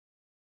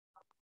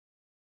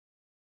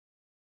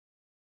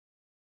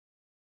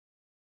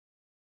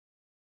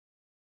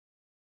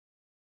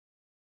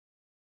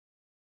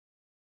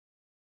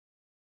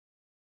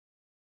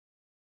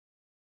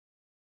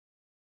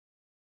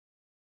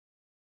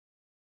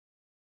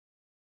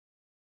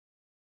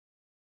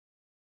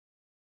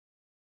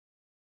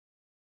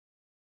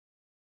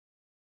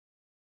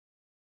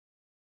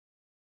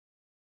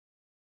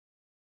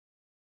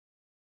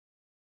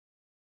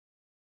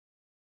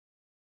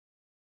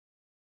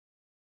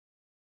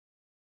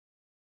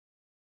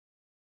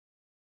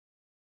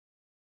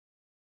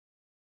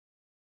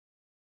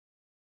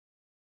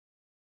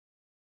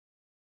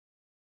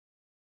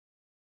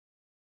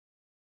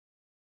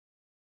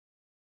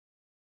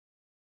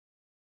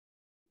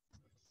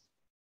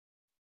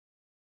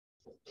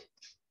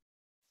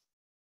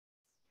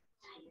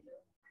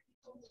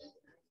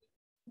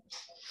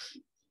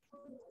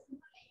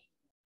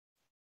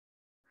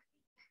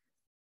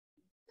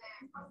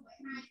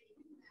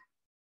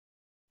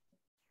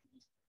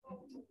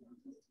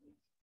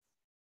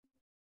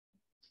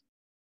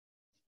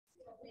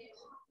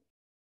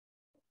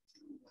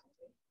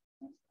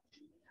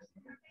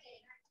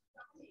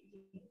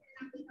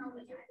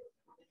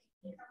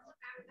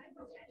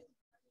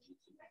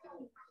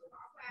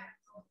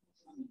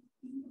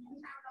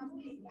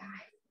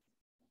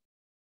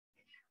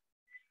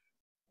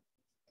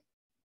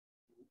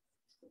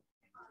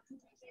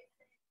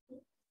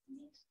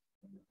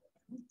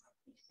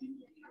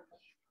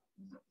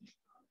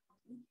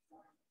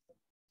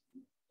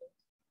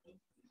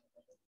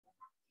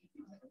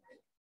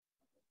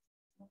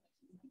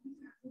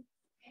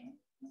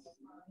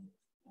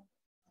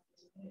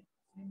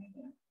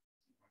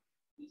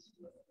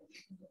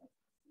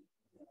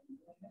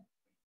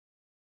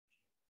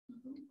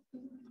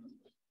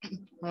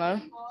Hello?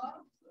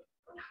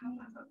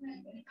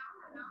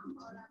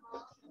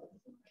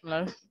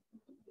 Hello?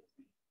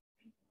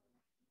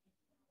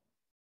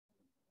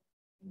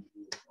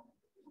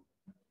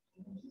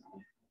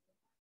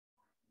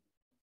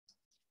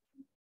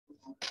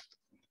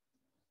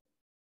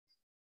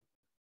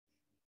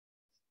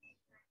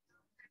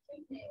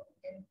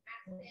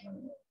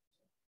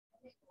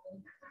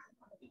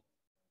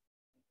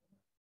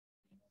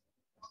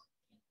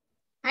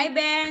 Hi,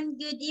 Ben.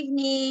 Good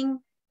evening.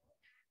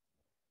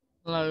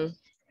 Hello?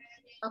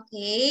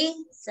 Okay,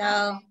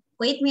 so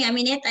wait me a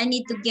minute. I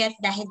need to get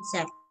the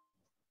headset.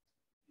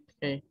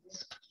 Okay.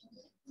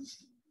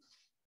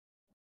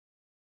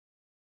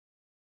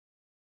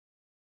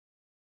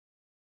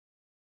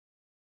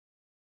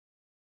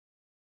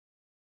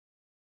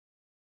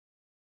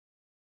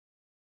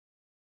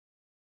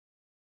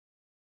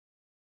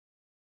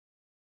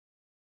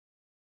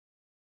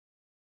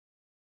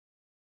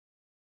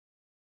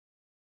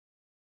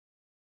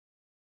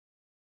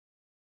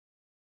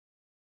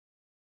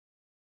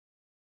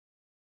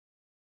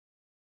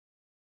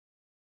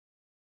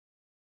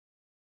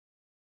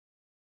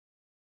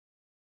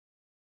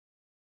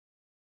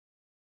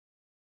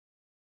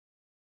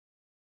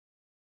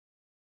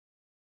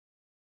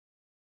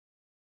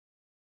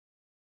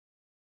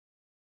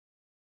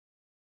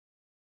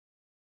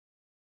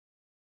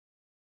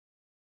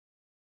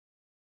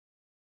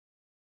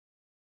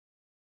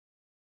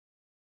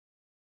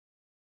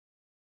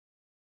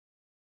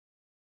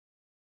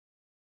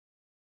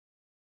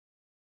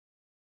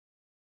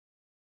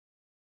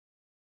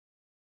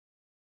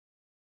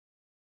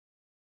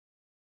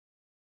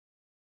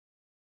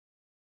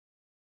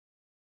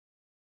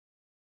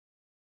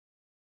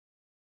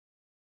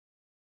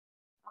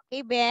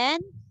 Okay, Ben.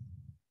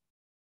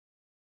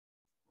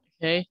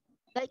 Okay.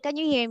 Can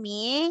you hear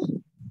me?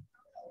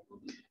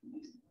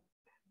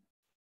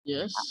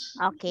 Yes.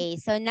 Okay,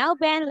 so now,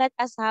 Ben, let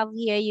us have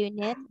here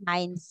unit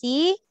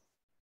 9C.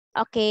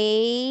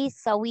 Okay,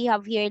 so we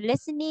have here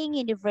listening,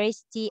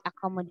 university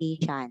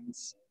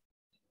accommodations.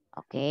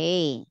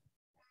 Okay,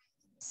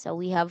 so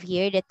we have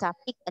here the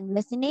topic on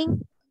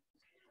listening.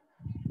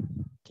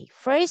 Okay,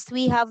 first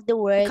we have the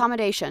word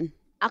Accommodation.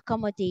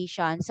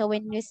 accommodation. So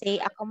when you say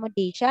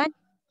accommodation,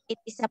 it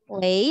is a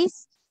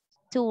place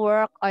to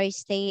work or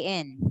stay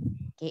in.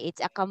 Okay, it's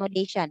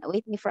accommodation.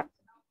 Wait me for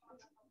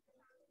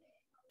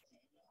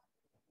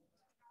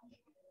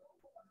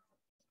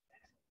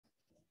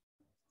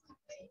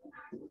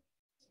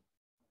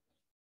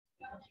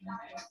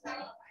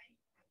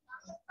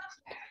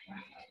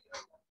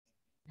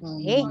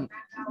okay. Um,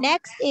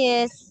 Next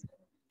is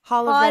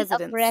Hall of hall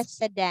of residence.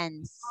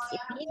 residence.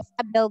 It means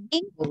a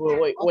building.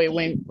 wait.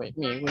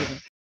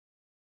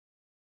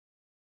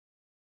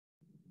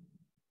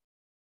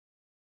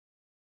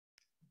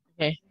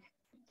 Okay.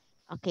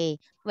 Okay.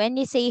 When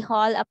you say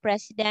hall of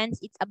residence,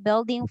 it's a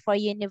building for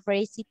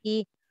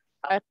university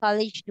or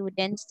college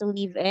students to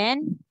live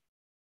in.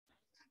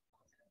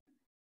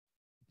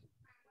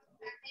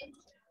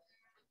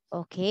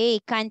 Okay,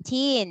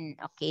 canteen.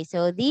 Okay,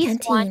 so this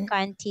one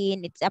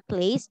canteen, it's a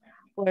place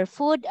where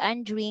food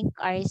and drink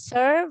are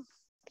served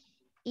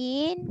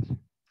in,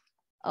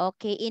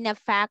 okay, in a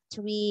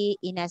factory,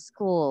 in a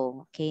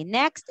school. Okay,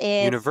 next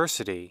is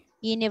University.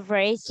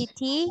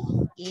 university.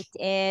 It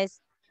is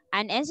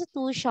an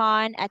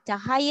institution at the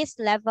highest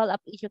level of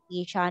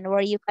education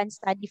where you can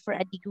study for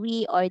a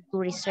degree or do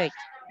research.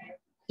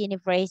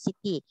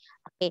 University.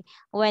 Okay.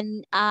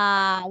 When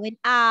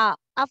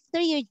after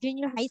your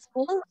junior high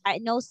school,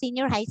 no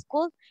senior high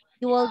school,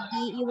 you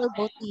will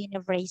go to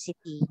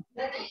university.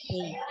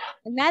 Okay.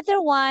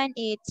 Another one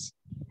is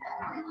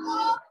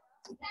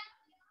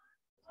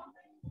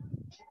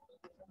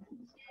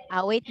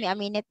wait me a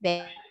minute,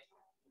 Ben.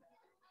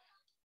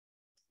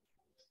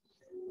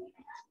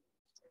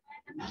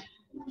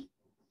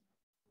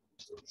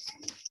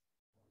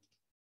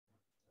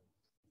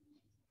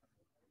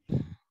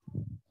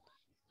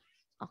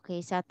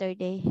 Okay,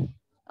 Saturday.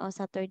 Oh,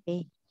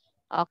 Saturday.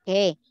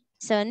 Okay.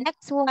 So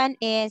next one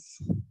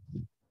is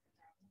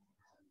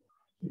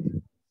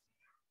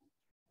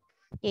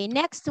Okay,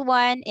 next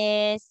one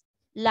is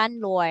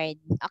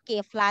landlord. Okay,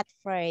 flat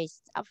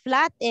first. A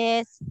flat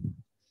is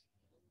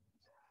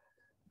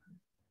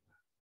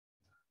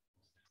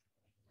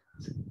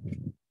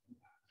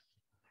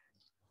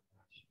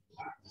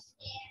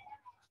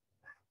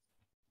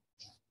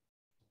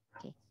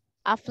okay.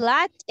 A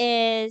flat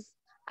is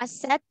a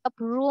set of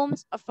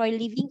rooms for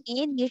living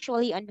in,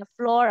 usually on the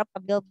floor of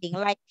a building.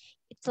 Like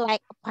it's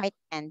like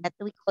apartment that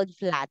we call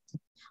flat.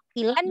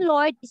 The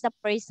landlord is a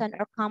person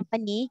or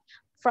company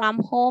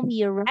from whom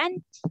you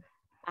rent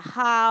a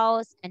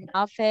house, an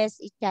office,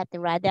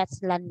 etc.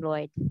 That's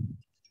landlord.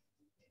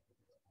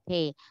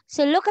 Okay,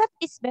 so look at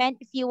this, Ben,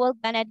 if you will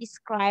gonna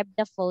describe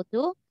the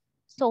photo.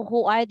 So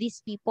who are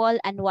these people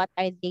and what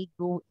are they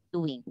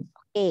doing?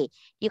 Okay,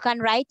 you can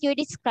write your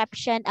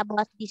description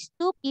about these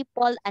two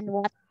people and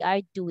what they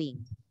are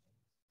doing.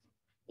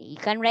 You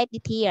can write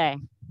it here.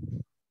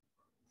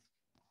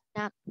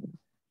 Nak.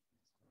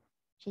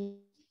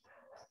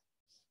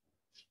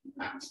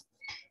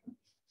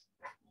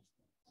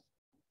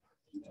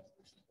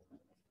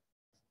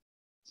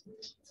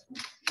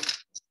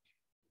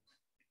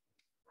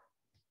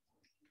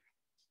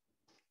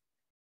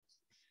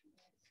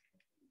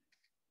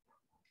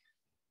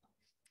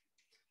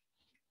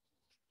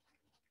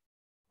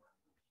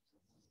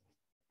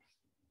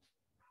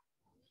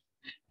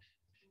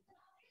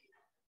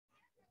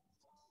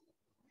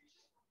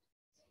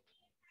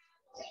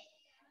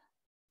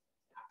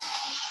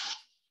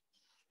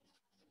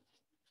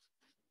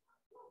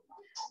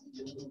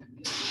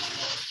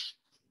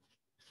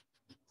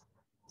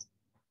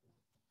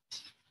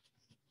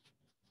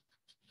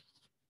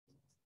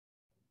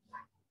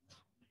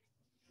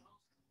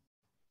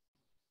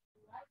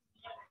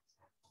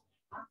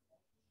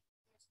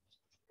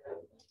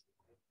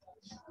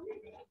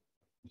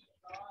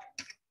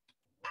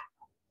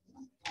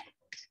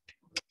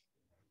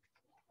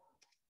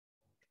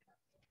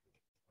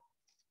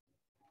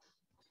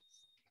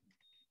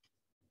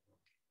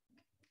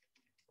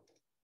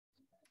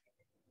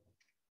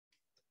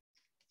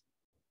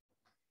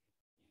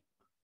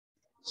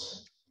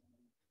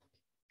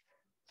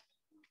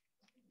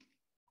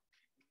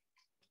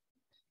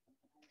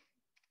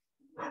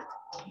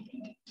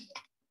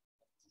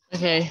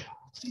 Okay.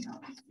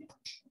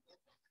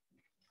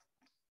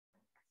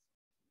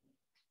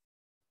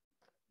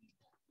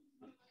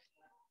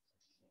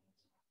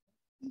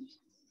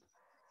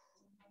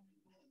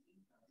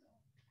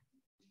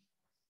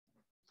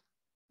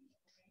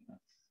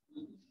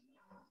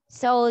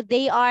 So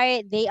they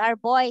are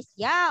boys.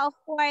 Yeah, of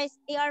course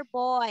they are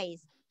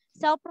boys.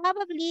 So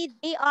probably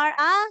they are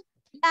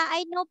yeah,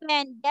 I know,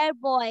 Ben, they're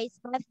boys,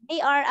 but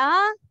they are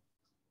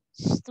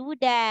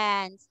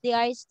students. They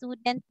are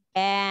student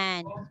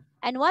band.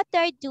 And what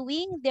they're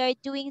doing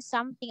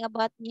something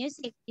about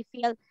music.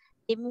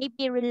 They may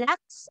be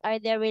relaxed or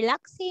they're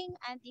relaxing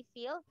and they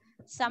feel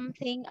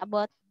something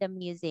about the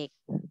music.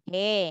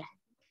 Okay.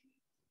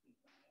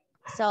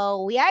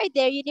 So we are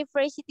their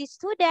university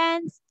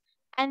students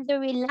and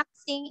they're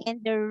relaxing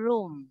in the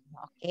room.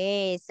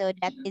 Okay, so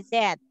that is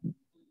it.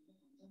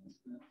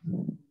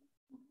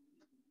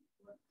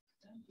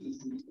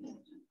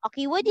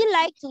 Okay, would you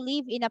like to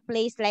live in a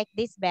place like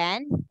this,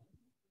 Ben?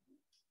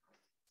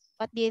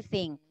 What do you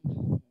think?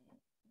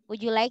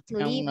 Would you like to I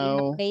don't live in a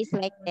know. place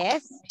like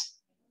this?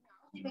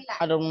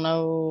 I don't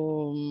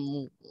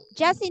know.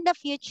 Just in the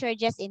future,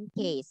 just in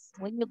case,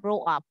 when you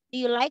grow up, do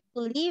you like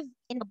to live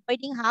in a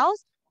boarding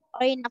house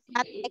or in a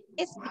flat like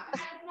this?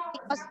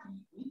 Because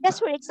just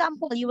for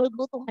example, you will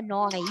go to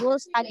Hanoi, you will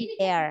study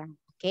there.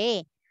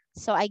 Okay.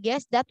 So I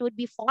guess that would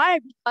be far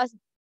because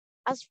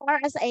as far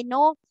as I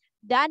know,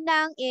 Da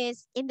Nang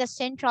is in the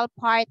central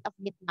part of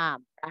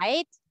Vietnam,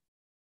 right?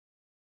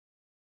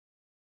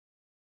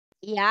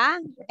 Yeah,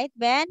 right,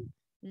 Ben?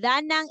 Da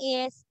Nang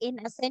is in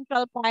a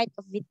central part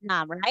of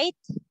Vietnam, right?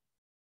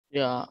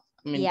 Yeah,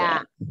 I mean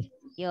Yeah,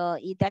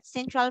 that. that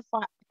central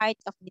part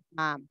of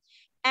Vietnam.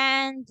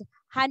 And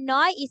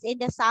Hanoi is in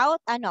the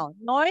south, no,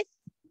 north,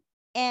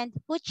 and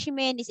Ho Chi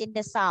Minh is in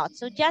the south.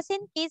 So just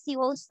in case you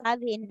will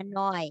study in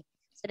Hanoi,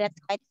 so that's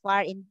quite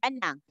far in Da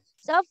Nang.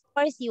 So of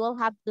course you will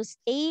have to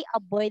stay a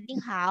boarding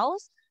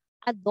house,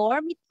 a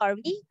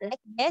dormitory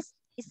like this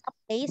is a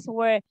place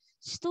where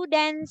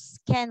students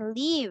can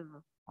live,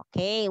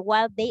 okay,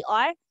 while they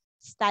are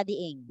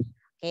studying.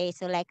 Okay,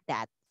 so like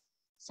that.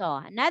 So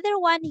another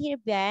one here,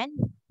 Ben.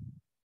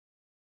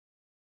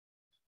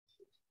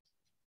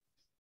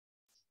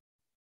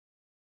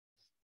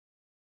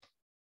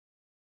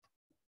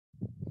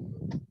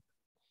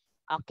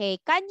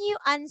 Okay, can you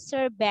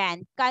answer,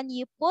 Ben? Can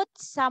you put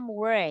some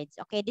words?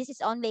 Okay, this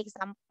is only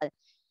example.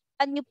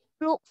 Can you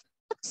put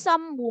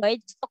some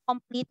words to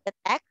complete the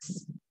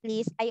text?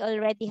 Please, I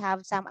already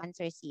have some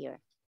answers here.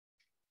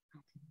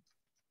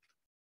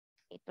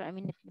 Wait for a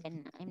minute,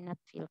 Ben. I'm not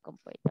feel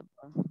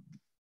comfortable.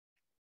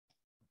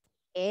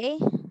 Okay.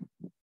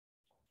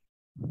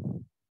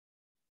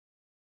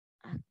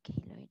 Okay,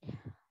 Lord.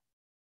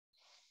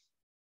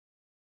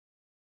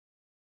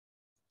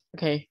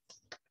 Okay.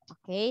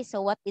 Okay,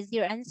 so what is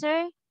your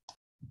answer?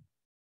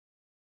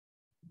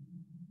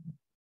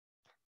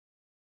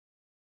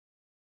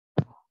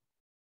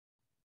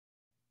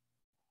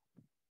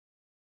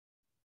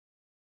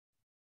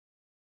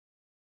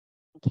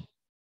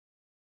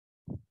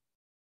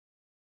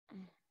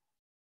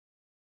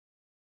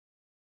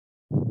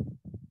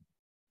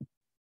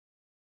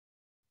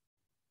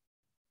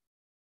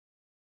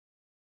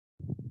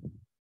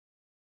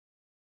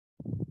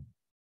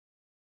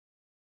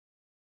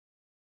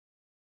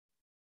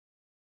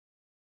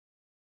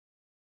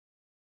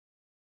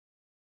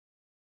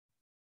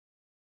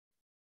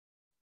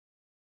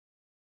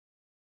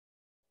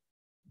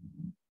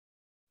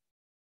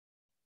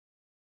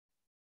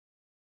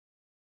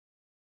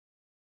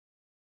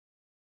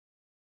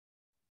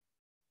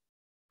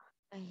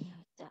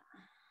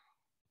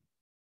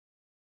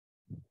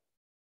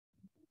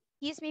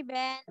 Excuse me,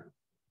 Ben.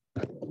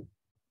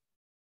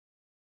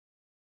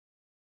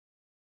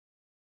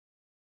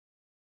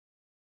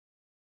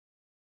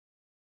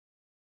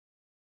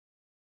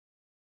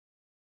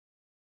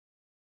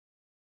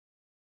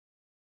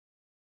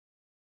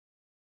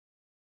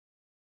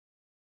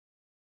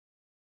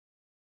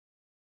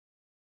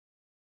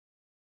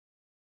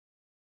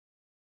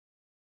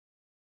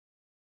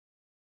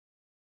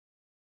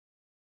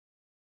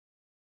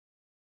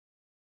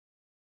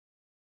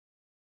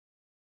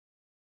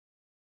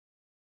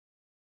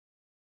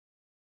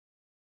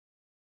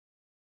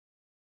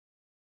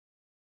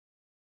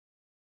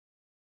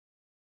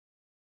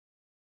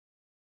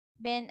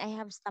 Ben, I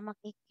have stomach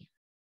ache.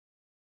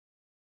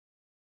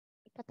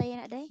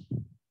 Ipatay na day.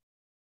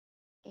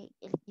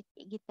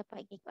 Igit pa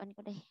igikuan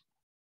ko day.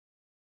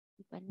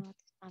 Ipanot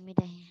kami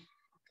day.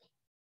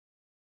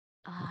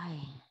 Ay.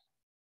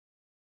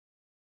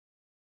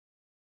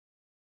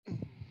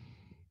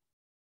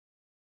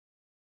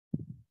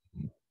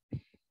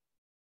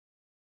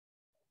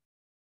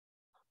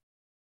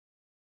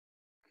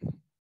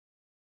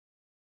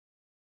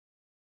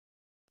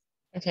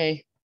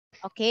 Okay.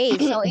 Okay,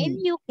 so in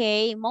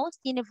UK,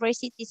 most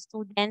university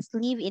students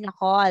live in a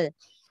hall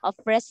of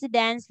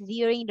residence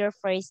during their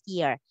first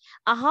year.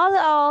 A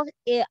hall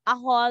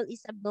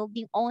is a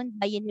building owned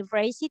by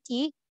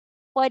university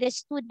for the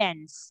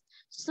students.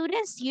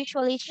 Students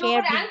usually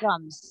share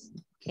bedrooms.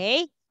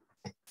 Okay,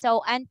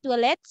 so and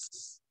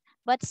toilets,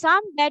 but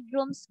some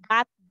bedrooms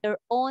got their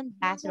own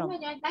bathroom.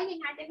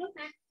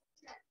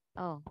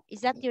 Oh, is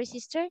that your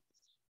sister?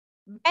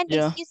 Ben,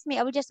 Yeah. excuse me,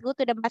 I will just go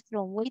to the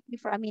bathroom. Wait me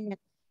for a minute.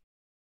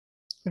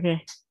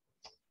 Okay.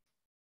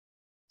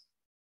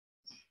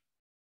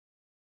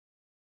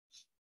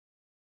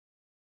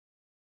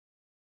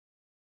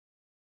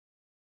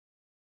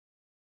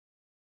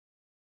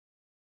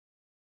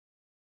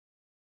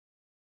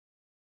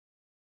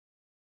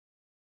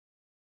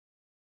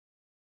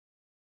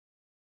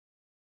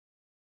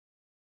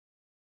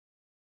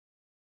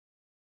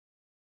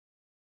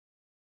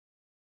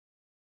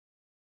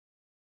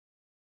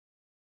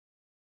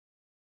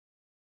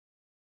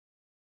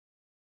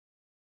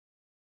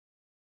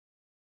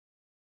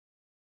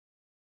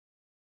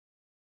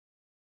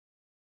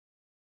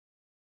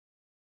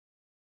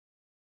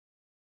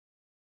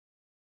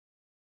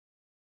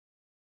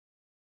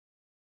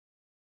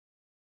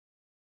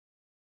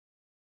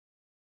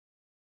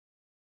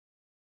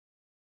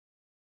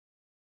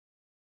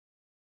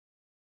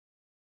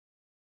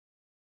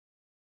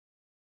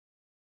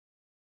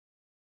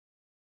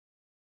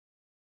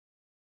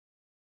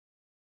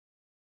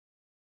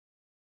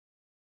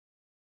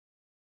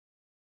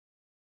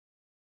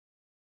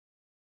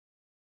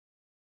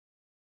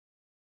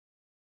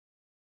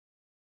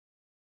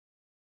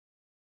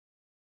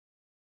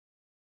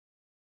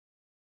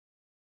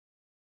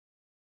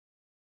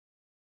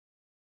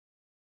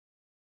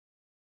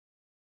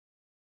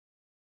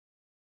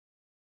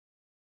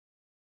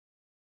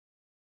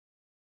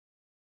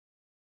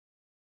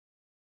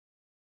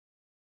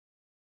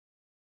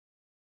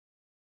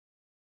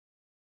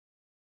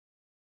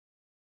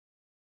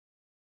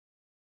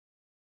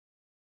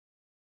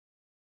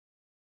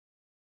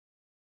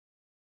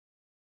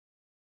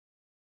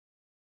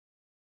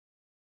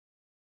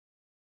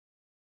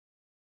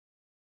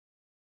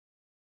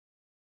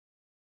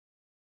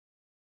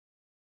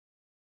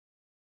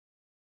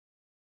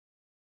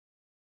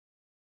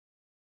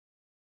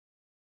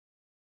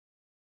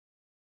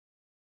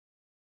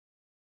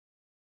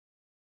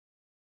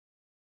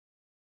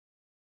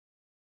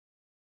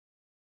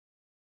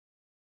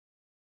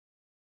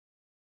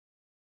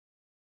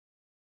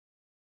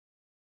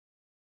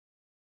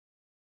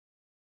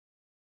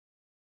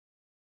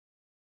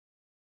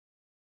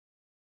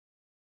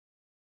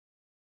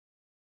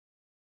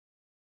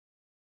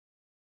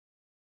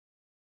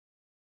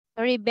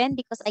 Sorry, Ben,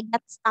 because I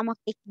got stomach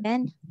ache,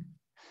 Ben.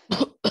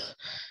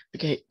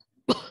 Okay.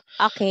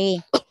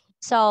 Okay.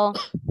 So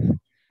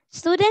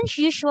students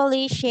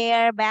usually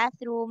share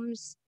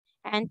bathrooms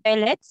and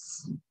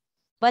toilets,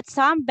 but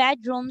some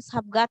bedrooms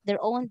have got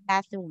their own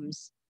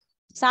bathrooms.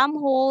 Some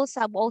halls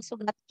have also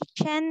got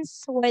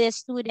kitchens where the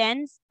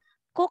students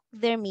cook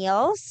their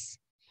meals.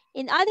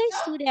 In other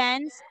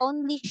students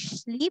only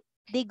sleep,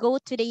 they go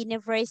to the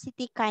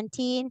university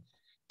canteen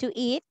to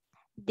eat.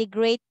 They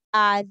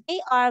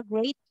are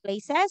great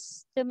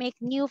places to make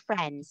new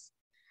friends.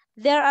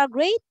 There are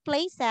great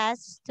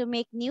places to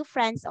make new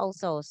friends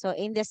also. So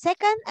in the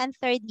second and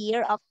third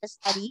year of the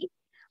study,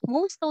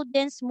 most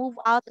students move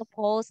out of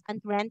halls and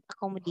rent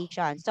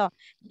accommodation. So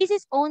this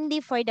is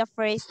only for the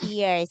first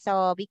year.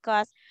 So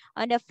because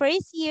on the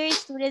first year,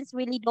 students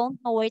really don't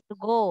know where to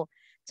go.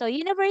 So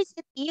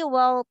university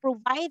will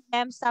provide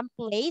them some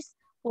place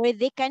where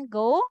they can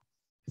go.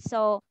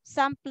 So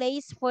some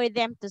place for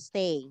them to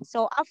stay.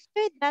 So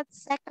after that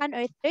second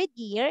or third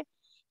year,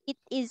 it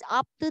is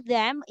up to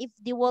them if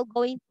they will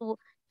going to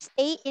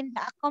stay in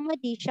the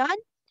accommodation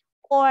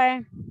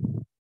or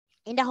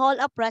in the hall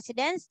of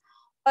residence,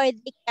 or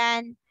they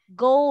can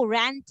go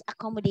rent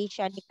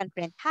accommodation. They can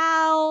rent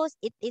house.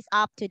 It is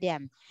up to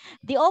them.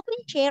 They open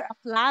share a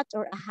flat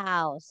or a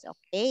house.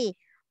 Okay.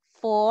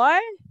 For,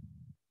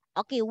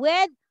 okay,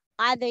 with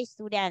other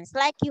students.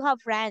 Like you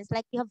have friends,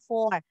 like you have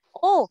four.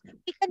 Oh,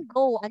 we can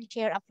go and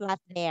share a flat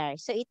there.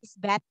 So it is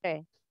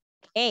better.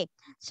 Okay.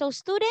 So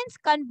students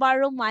can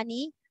borrow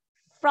money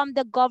from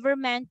the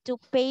government to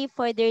pay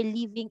for their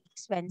living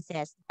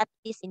expenses. That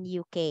is in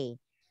UK.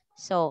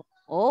 So,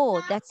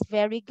 oh, that's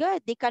very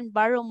good. They can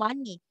borrow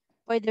money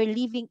for their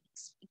living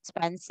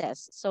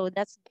expenses. So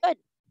that's good.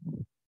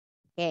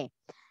 Okay.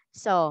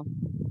 So,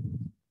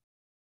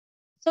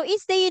 so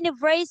is the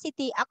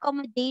university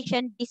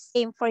accommodation the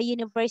same for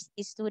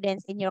university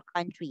students in your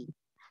country?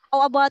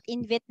 How about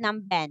in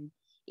Vietnam, Ben?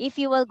 If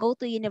you will go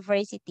to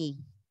university,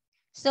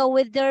 so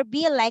will there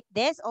be like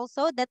this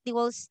also that they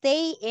will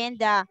stay in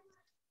the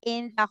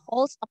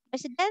halls of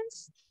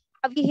residence?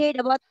 Have you heard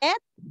about that?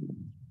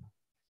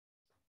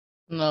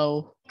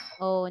 No,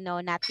 Oh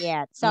no, not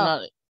yet. I'm So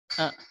not.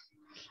 Uh,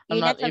 I'm you're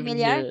not not even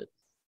familiar? here.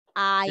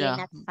 Ah, you're Yeah.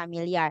 not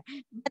familiar.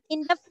 But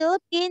in the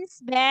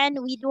Philippines,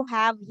 Ben, we do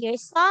have here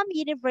some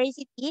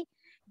university,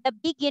 the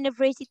big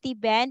university,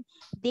 Ben,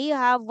 they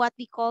have what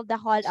we call the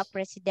hall of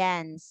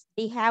residence.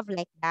 They have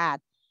like that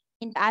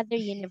in the other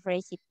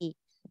university.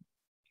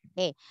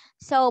 Okay.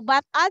 So,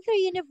 but other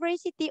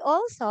university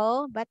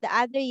also, but the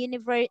other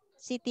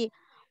university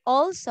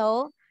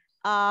also,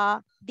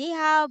 they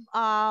have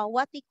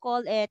what we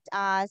call it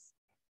as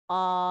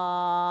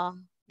uh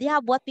they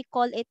have what we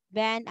call it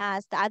Ben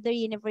as the other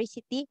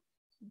university.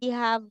 They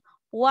have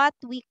what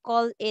we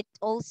call it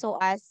also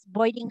as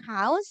boarding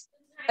house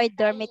or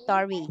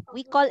dormitory.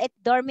 We call it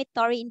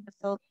dormitory in the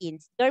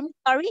Philippines.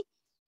 Dormitory,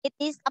 it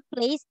is a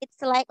place,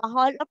 it's like a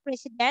hall of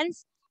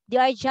residence. They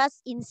are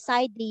just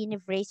inside the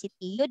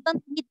university. You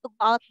don't need to go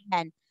out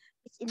then.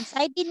 It's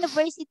inside the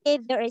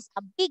university. There is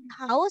a big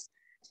house.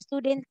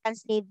 Students can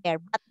stay there,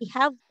 but they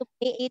have to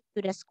pay it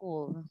to the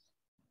school.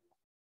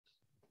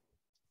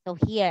 So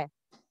here.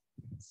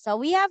 So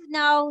we have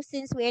now,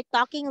 since we are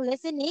talking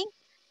listening,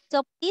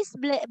 so please,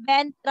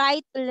 Ben,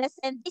 try to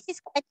listen. This is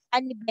quite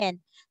funny,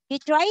 Ben. You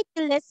try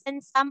to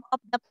listen some of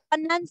the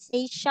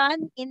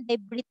pronunciation in the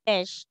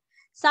British.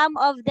 Some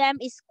of them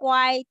is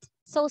quite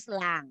so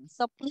slang.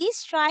 So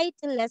please try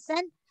to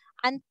listen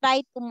and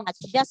try to match.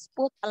 Just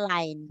put a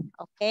line,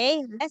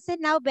 okay? Listen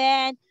now,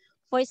 Ben,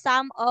 for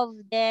some of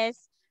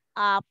this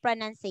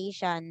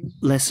pronunciation.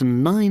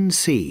 Lesson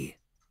 9C.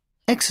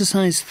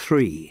 Exercise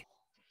 3.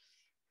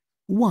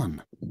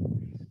 1.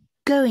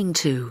 Going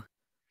to.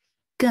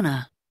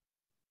 Gonna.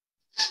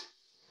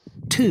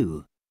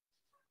 2.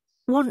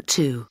 Want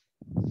to.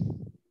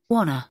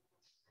 Wanna.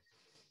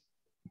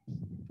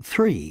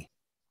 3.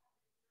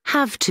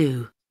 Have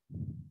to.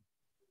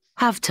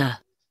 Have to.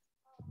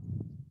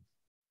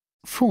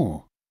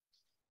 4.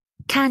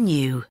 Can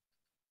you.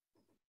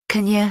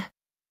 Can you.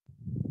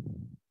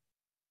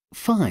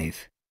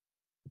 5.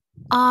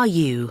 Are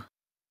you.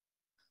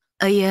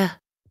 Are you.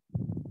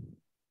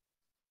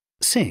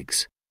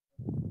 6.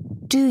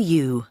 Do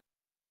you.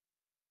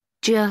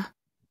 Ja.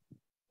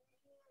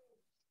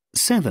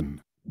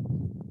 7.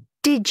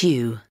 Did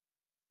you.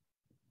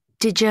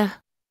 Did ya.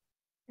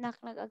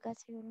 Nag-agad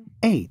siguro.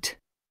 8.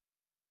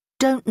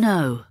 Don't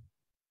know.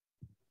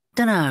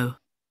 Dunno.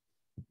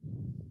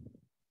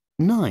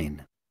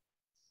 9.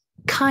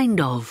 Kind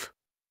of.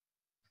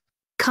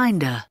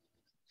 Kinda.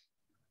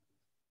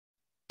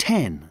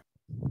 10.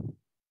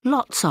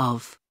 Lots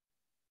of.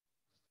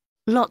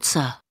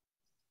 Lotsa.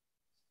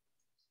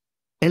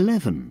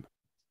 11.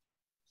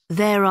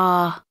 There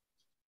are.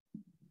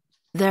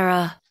 There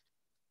are.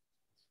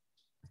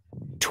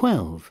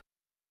 12.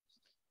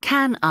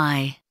 Can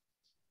I.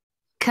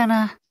 Can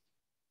I.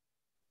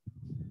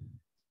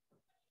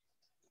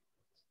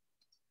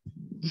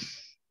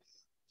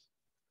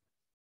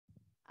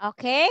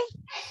 Okay?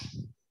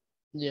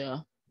 Yeah.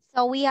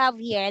 So we have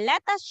here,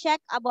 let us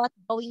check about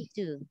going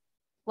to.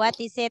 What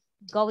is it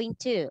going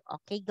to?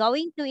 Okay,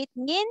 going to, it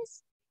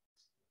means,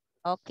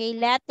 okay,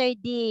 letter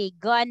D,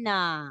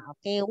 gonna.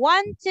 Okay,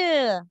 want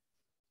to.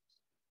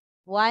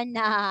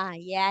 Wanna,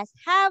 yes,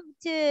 have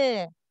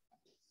to.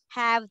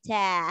 Have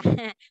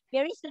to.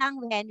 Very slang,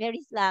 man,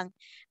 very slang.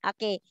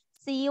 Okay,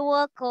 so you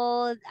will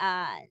call,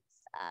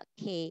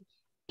 okay.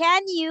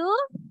 Can you?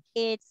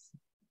 It's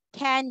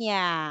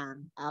Kenya.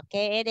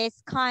 Okay, it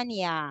is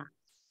Kenya.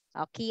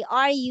 Okay,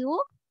 are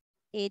you?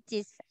 It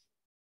is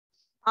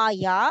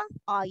Aya.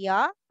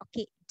 Aya.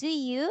 Okay, do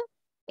you?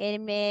 It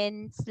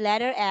means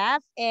letter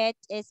F. It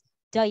is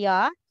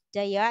Daya.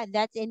 Daya.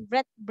 That's in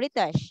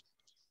British.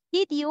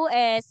 Did you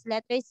is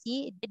letter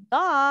C.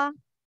 Dida.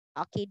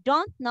 Okay,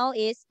 don't know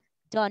is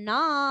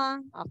donna.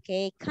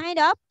 Okay, kind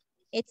of.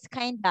 It's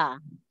kinda.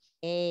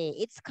 Okay,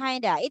 it's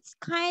kinda. It's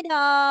kind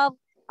of.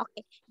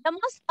 Okay, the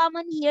most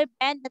common here,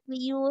 Ben, that we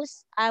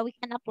use, we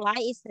can apply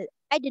is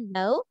I don't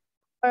know,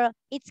 or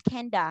it's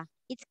kinda.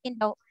 It's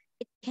kinda.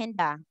 It's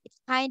kinda. It's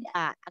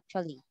kinda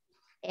actually.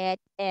 It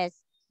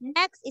is.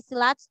 Next is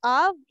lots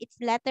of. It's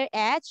letter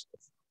H.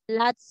 It's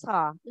lots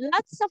of.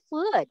 Lots of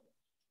food.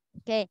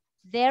 Okay.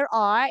 There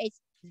are.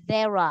 It's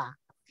there are.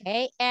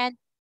 Okay, and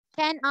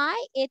can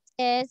I, it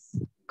is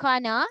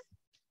kana.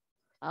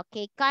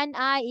 Okay, can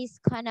I is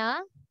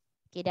kana.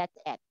 Okay, that's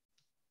it.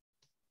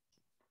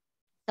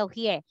 So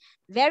here,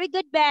 very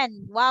good,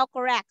 Ben. Wow,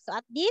 correct. So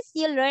at least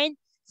you learned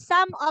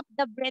some of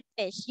the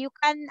British. You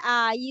can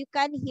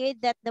hear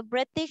that the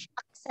British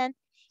accent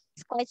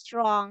is quite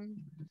strong.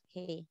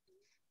 Okay,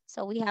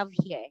 so we have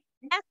here.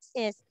 Next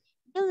is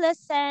you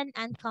listen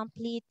and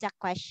complete the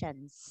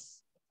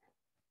questions.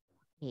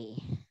 Okay.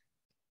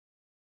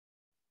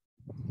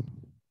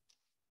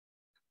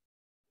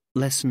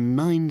 Lesson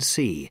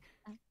 9C,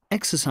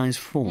 Exercise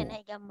 4.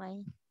 Nanay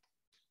gamay.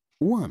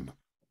 1,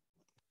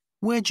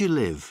 Where do you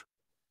live?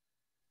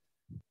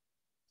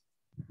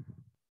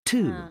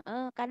 2,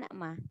 Kana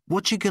ma.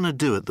 What you gonna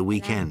do at the Kanan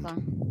weekend? ko.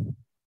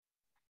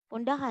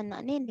 Pundahan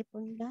na ni hindi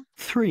punda.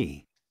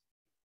 3,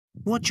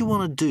 What do you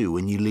want to do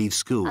when you leave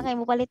school? Angay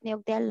mo palit ni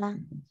og tela.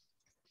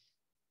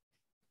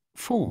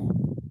 4,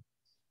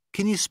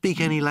 Can you speak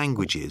any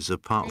languages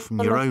apart from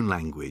your own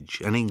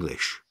language and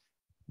English?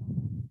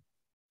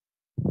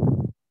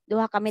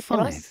 Duha ka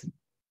metros. 5,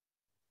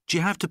 Do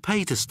you have to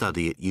pay to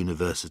study at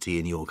university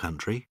in your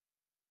country?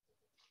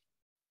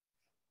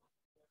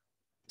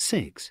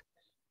 6,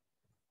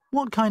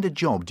 What kind of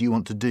job do you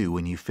want to do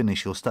when you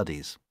finish your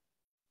studies?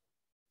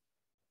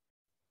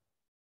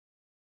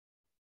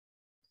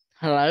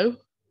 Hello?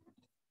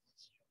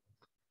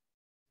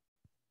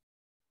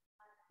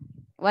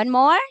 One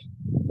more.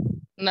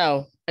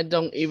 No, I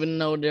don't even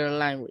know their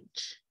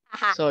language.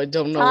 Aha. So I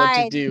don't It's know what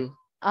to hard. do.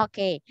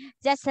 Okay,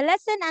 just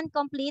listen and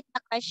complete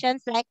the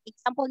questions. Like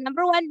example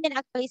number 1, then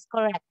actually is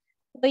correct.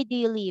 Where do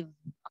you live?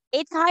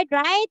 It's hard,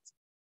 right?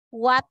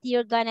 What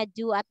you're gonna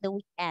do at the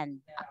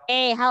weekend.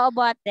 Okay, how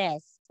about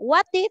this?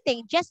 What do you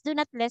think? Just do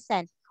not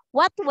listen.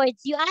 What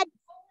words? You add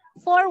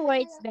 4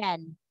 words,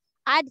 Ben.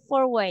 Add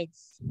 4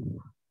 words.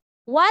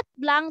 What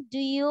blank do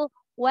you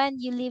when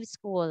you leave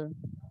school?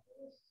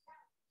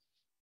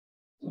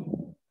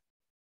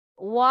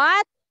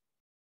 What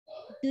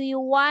do you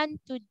want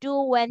to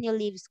do when you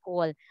leave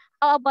school?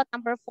 How about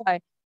number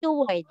 4? 2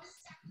 words.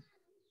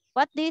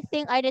 What do you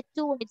think are the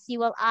 2 words you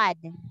will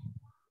add?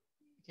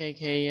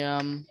 Okay,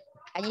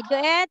 Can you do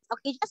it?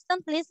 Okay, just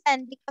don't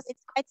listen because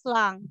it's quite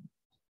long.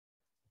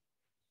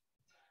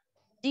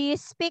 Do you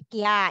speak?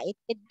 Yeah, it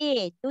could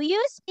be. Do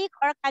you speak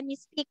or can you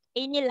speak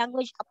any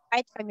language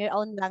apart from your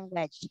own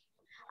language?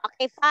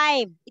 Okay,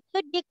 5. It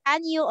could be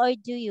can you or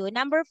do you.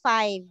 Number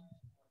 5.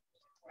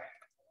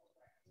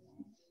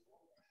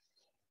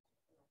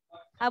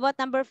 How about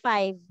number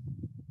 5?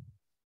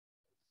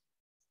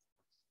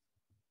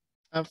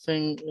 I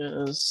think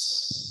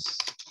is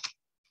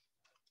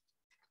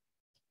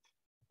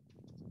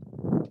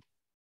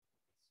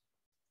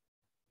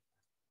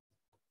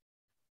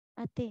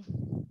Ate.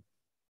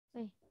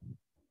 Wait.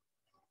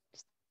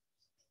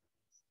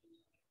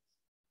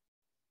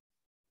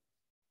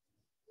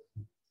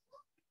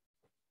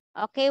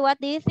 Okay, what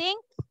do you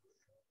think?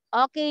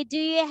 Okay, do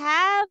you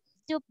have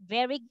to,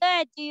 very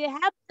good. Do you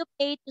have to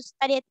pay to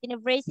study at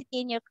university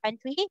in your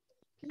country?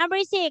 Number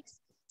 6,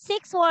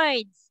 6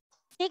 words.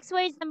 6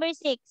 words, number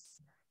 6.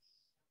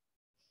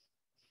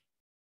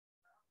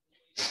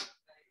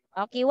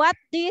 Okay, what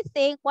do you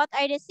think? What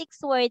are the 6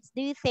 words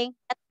do you think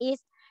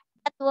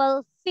that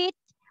will fit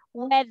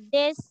with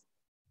this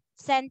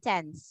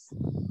sentence?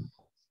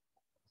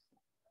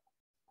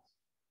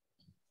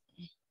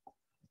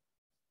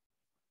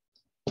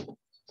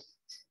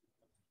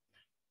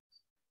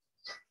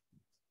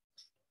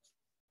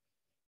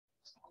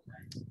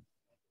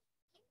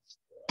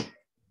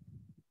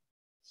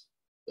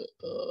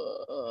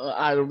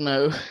 I don't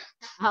know.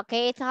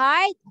 Okay, it's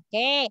hard.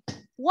 Okay.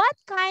 What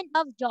kind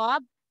of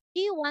job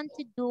do you want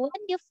to do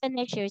when you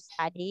finish your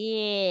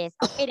studies?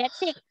 Okay,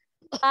 that's it.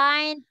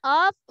 Kind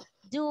of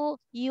do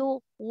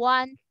you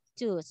want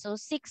to? So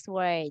 6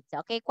 words.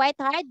 Okay, quite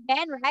hard,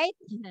 Ben, right?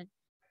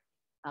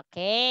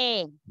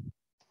 Okay.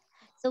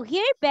 So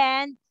here,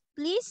 Ben,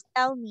 please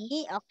tell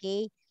me,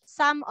 okay,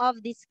 some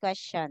of these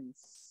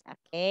questions.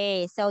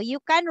 Okay, so you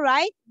can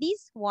write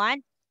this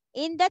one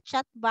in the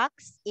chat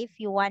box if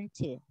you want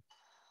to.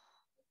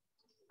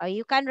 Or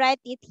you can write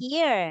it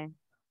here.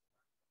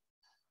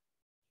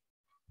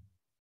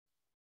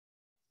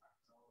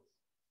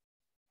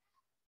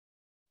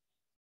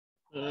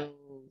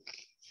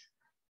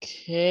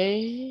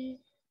 Okay.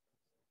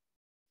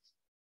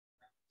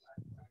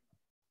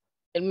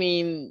 It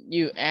mean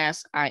you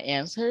ask, I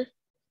answer?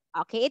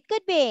 Okay, it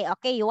could be.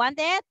 Okay, you want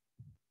it?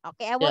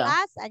 Okay, I will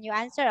Yeah. ask and you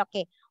answer.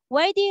 Okay,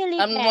 where do you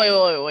live,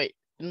 Ben? Wait.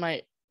 In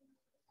my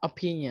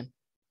opinion.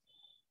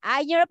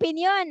 Your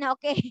opinion.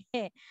 Okay.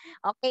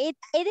 Okay,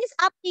 it is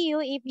up to you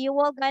if you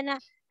will gonna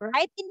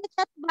write in the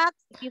chat box.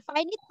 If you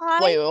find it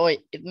hard.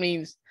 Wait. It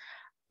means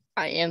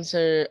I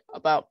answer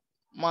about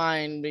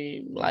mine,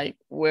 like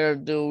where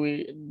do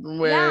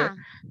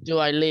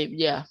I live?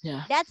 Yeah.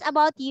 That's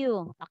about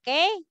you.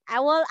 Okay, I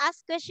will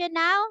ask question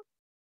now.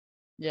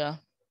 Yeah.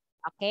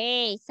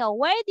 Okay, so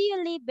where do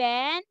you live,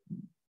 Ben?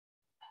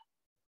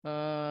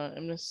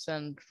 In the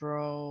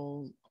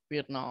central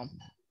Vietnam.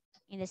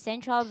 In the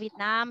central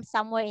Vietnam,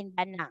 somewhere in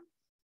Da Nang.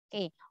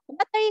 Okay.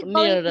 What are you going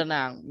Near to Da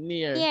Nang.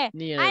 near?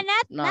 Near.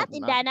 Not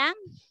in Da Nang.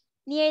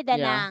 Near Da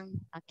Yeah.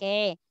 Nang.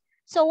 Okay.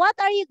 So what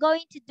are you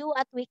going to do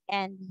at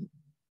weekend?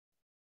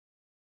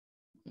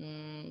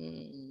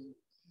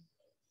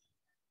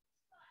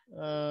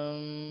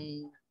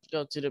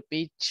 Go to the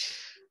beach.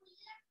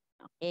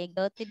 Okay,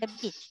 go to the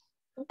beach.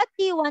 What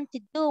do you want to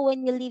do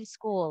when you leave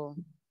school?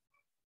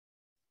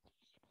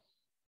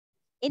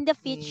 In the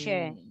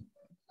future.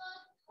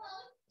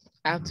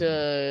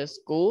 After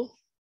school.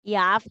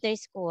 Yeah, after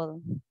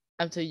school.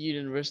 After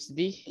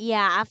university.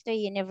 Yeah, after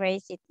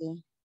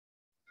university.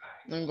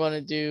 I'm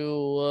gonna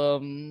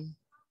do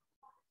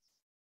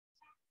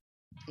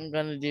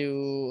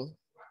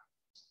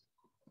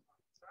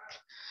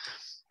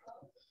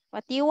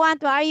What do you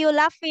want? Why are you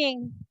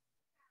laughing?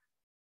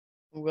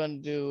 I'm gonna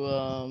do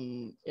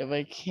if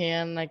I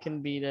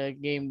can be the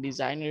game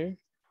designer.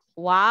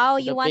 Wow,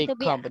 you want to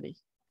be company.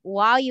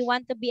 Wow, you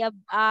want to be a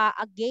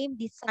game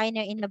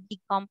designer in a big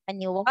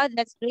company. Wow,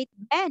 that's great,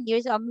 Ben.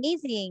 You're so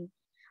amazing.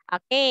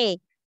 Okay.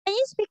 Can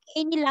you speak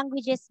any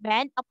languages,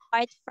 Ben,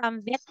 apart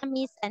from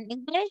Vietnamese and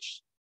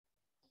English?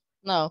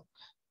 No.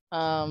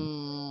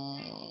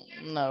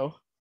 No.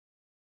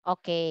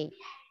 Okay.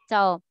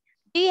 So,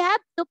 do you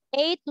have to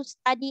pay to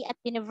study at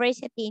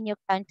university in your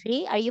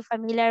country? Are you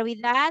familiar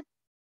with that?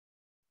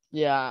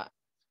 Yeah.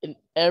 In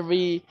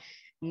every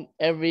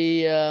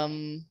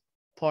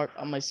part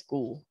of my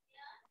school.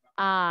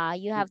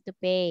 You have to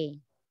pay.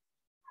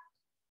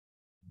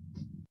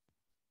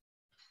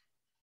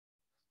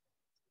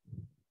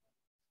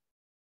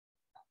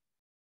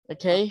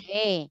 Okay.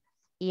 Okay.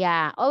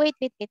 Yeah. Oh, wait,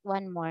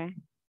 one more.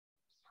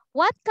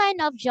 What kind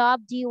of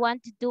job do you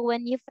want to do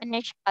when you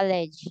finish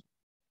college?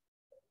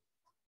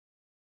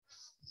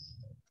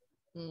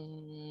 I'm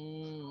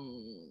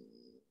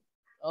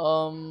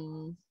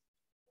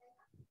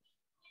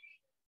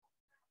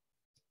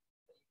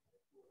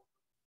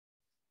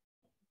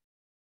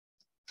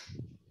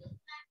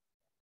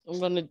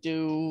gonna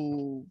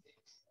do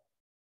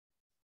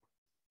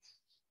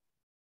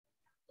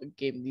a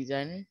game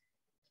designer.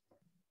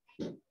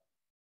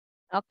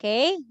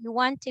 Okay, you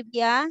want to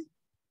be a?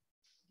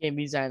 Game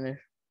designer.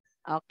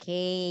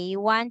 Okay, you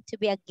want to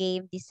be a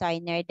game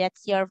designer.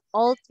 That's your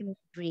ultimate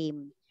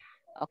dream.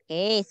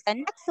 Okay, so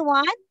next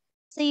one.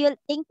 So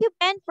thank you,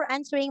 Ben, for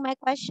answering my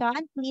question.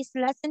 Please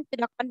listen to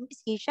the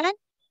conversation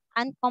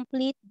and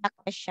complete the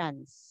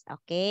questions.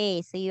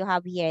 Okay, so you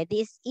have here,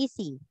 this is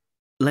easy.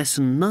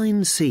 Lesson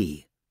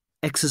 9C,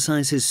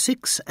 exercises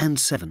 6 and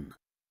 7.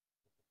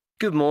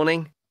 Good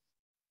morning.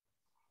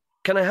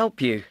 Can I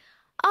help you?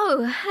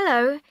 Oh,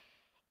 hello.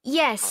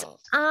 Yes,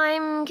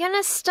 I'm going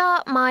to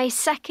start my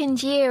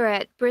second year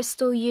at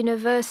Bristol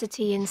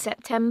University in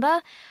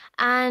September,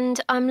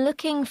 and I'm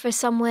looking for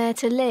somewhere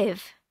to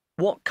live.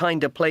 What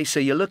kind of place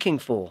are you looking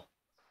for?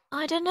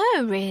 I don't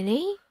know,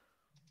 really.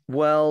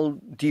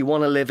 Well, do you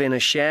want to live in a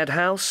shared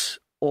house,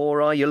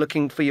 or are you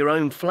looking for your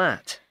own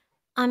flat?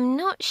 I'm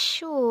not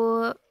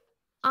sure.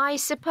 I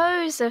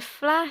suppose a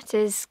flat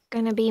is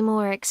going to be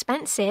more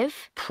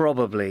expensive.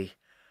 Probably.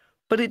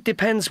 But it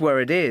depends where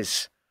it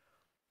is.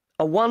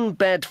 A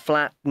one-bed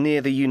flat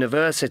near the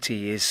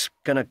university is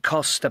going to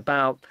cost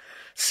about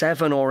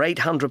 £700 or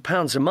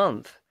 £800 a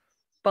month.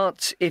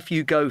 But if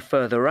you go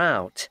further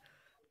out,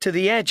 to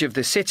the edge of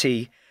the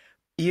city,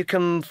 you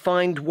can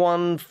find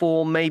one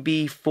for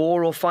maybe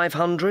 400 or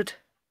 500.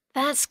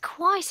 That's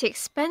quite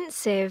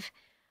expensive.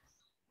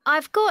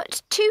 I've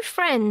got 2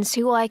 friends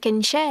who I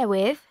can share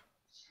with.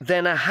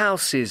 Then a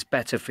house is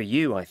better for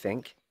you, I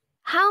think.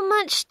 How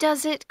much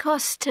does it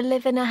cost to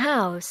live in a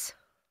house?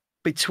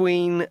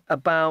 Between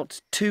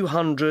about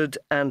 £200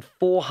 and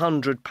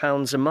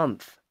 £400 a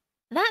month.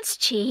 That's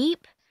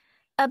cheap.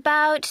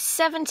 About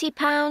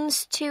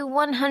 £70 to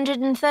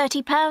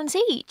 £130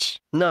 each.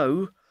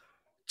 No,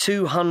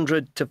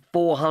 200 to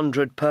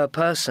 400 per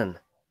person.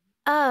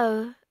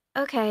 Oh,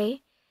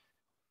 okay.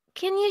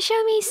 Can you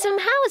show me some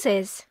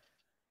houses?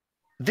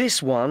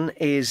 This one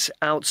is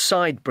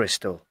outside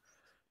Bristol,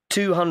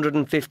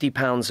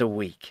 £250 a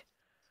week.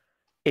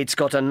 It's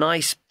got a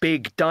nice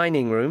big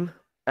dining room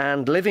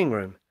and living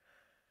room.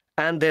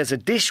 And there's a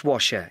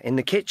dishwasher in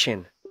the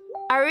kitchen.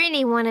 I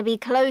really want to be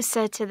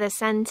closer to the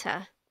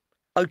centre.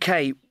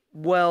 OK,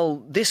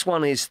 well, this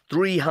one is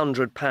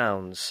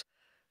 £300.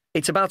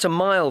 It's about a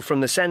mile from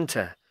the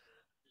centre.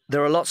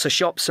 There are lots of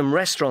shops and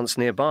restaurants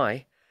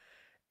nearby.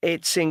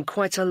 It's in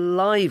quite a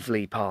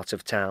lively part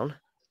of town.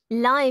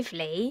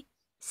 Lively?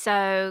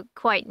 So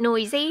quite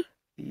noisy?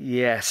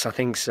 Yes, I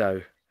think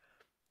so.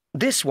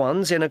 This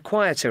one's in a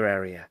quieter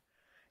area.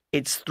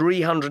 It's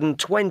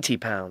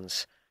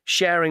 £320,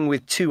 sharing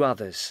with 2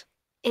 others.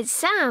 It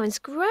sounds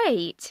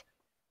great.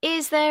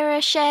 Is there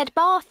a shared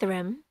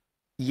bathroom?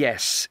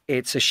 Yes,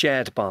 it's a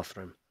shared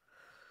bathroom.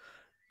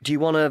 Do you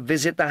want to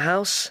visit the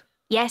house?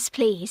 Yes,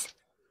 please.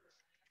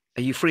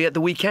 Are you free at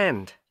the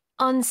weekend?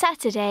 On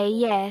Saturday,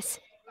 yes,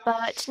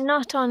 but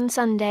not on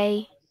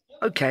Sunday.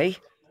 OK.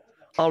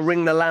 I'll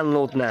ring the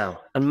landlord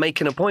now and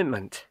make an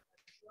appointment.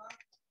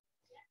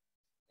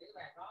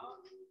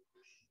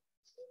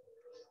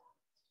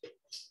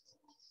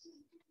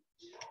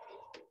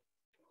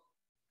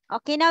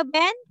 Okay, now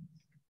Ben?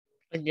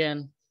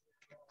 Again.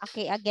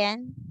 Okay,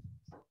 again.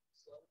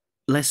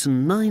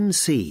 Lesson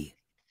 9C,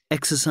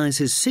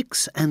 exercises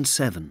 6 and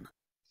 7.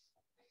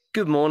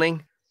 Good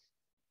morning.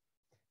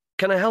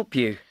 Can I help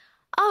you?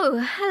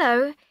 Oh,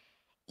 hello.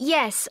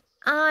 Yes,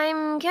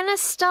 I'm going to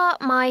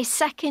start my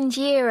second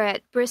year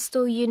at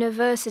Bristol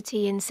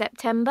University in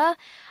September,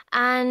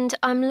 and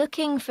I'm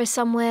looking for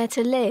somewhere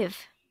to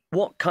live.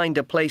 What kind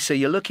of place are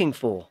you looking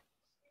for?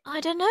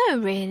 I don't know,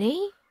 really.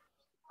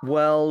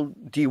 Well,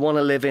 do you want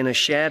to live in a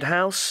shared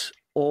house,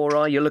 or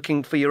are you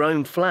looking for your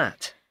own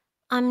flat?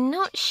 I'm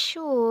not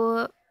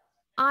sure.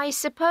 I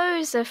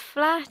suppose a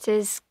flat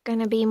is going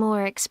to be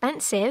more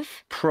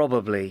expensive.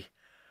 Probably.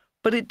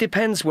 But it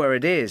depends where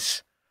it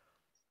is.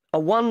 A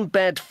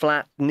one-bed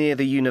flat near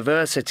the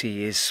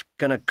university is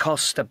going to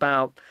cost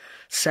about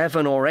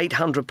 £700 or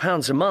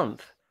 £800 a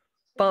month.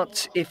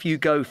 But if you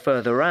go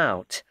further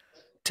out,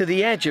 to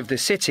the edge of the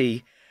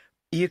city,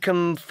 you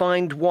can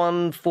find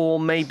one for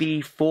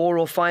maybe 400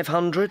 or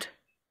 500.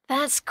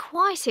 That's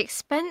quite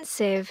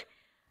expensive.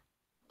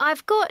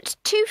 I've got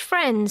 2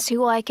 friends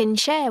who I can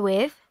share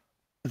with.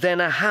 Then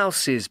a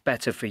house is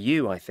better for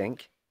you, I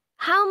think.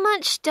 How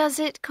much does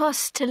it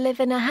cost to live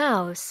in a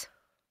house?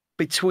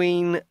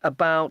 Between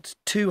about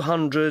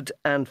 £200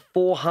 and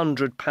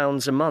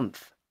 £400 a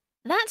month.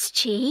 That's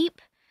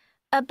cheap.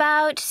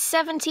 About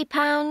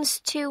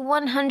 £70 to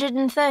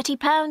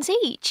 £130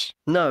 each.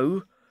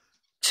 No,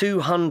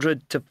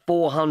 200 to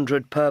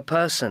 400 per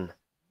person.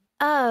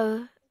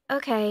 Oh,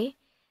 okay.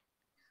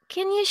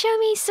 Can you show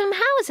me some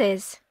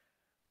houses?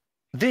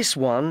 This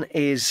one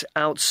is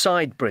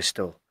outside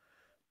Bristol,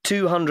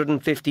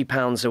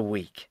 £250 a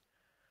week.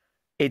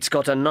 It's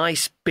got a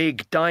nice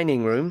big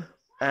dining room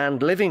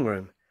and living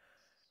room,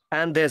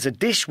 and there's a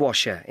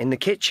dishwasher in the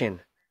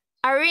kitchen.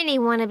 I really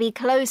want to be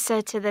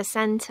closer to the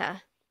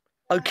centre.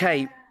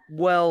 OK,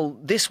 well,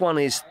 this one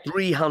is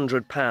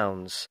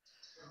 £300.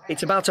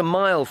 It's about a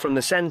mile from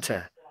the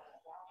centre.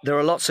 There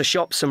are lots of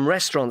shops and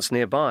restaurants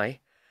nearby.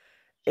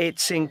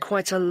 It's in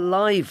quite a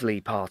lively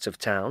part of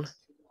town.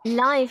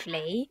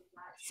 Lively?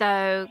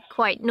 So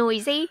quite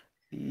noisy?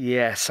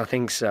 Yes, I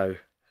think so.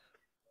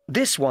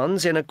 This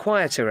one's in a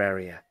quieter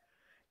area.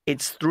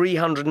 It's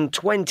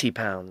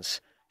 £320,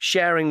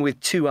 sharing with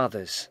 2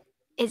 others.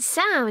 It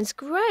sounds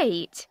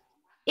great.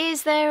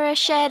 Is there a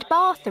shared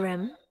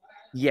bathroom?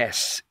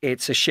 Yes,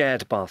 it's a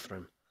shared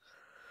bathroom.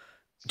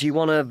 Do you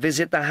want to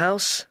visit the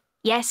house?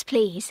 Yes,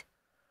 please.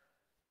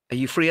 Are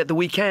you free at the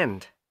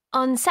weekend?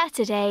 On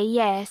Saturday,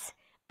 yes,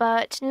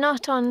 but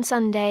not on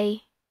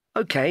Sunday.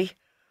 OK.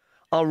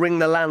 I'll ring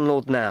the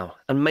landlord now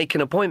and make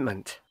an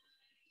appointment.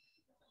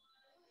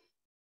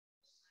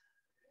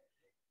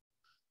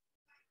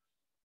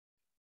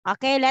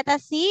 Okay, let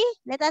us see.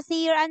 Let us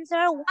see your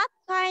answer. What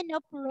kind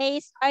of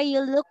place are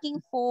you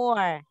looking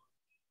for?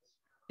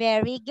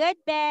 Very good,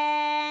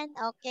 Ben.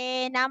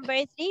 Okay, number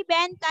 3.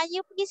 Ben, can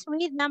you please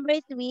read number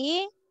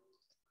 3?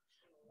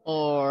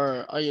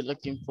 Or are you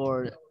looking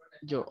for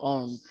your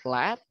own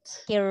flat?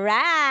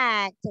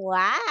 Correct.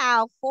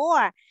 Wow.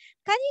 4.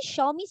 Can you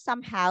show me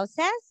some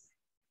houses?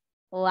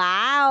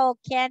 Wow.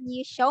 Can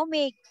you show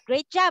me?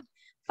 Great job.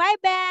 5,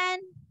 Ben.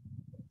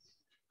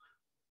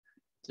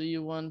 Do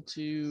you want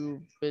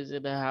to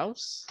visit a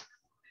house?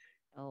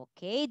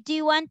 Okay. Do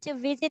you want to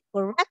visit?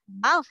 Correct.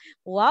 Wow.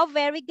 Wow.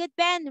 Very good,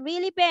 Ben.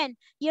 Really, Ben.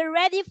 You're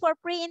ready for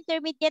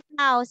pre-intermediate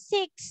now.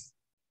 6.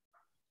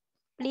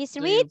 Please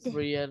read. Do you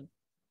free at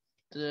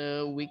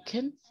the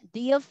weekend? Do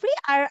you free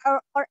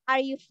or are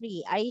you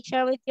free? Are you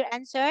sure with your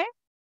answer?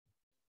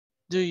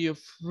 Do you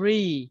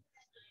free?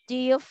 Do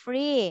you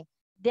free?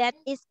 That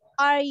is,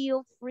 are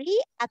you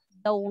free at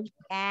the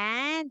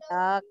weekend?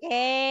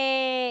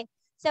 Okay.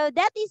 So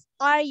that is,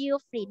 are you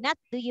free? Not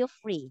do you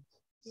free.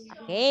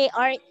 Okay.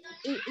 Or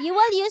you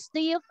will use do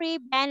you free,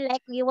 Ben,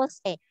 like we will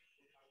say.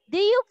 Do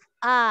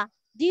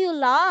you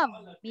love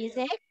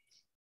music?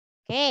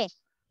 Okay.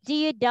 Do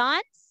you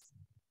dance?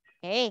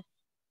 Okay.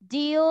 Do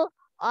you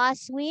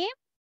swim?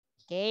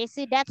 Okay,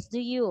 so that's do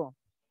you.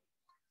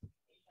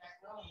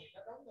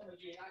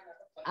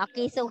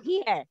 Okay, so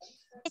here,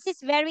 this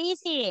is very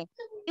easy.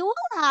 You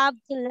will have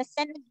to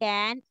listen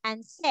again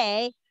and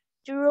say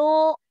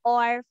true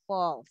or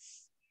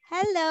false.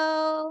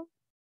 Hello.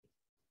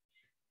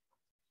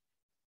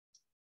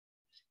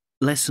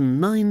 Lesson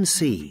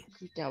 9C,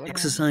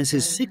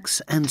 exercises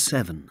 6 and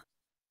 7.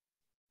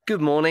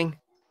 Good morning.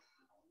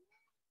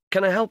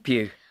 Can I help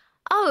you?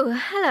 Oh,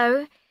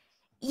 hello.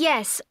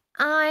 Yes,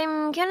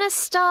 I'm going to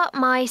start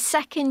my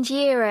second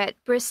year at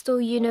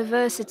Bristol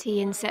University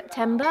in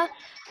September,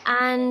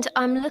 and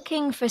I'm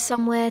looking for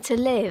somewhere to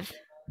live.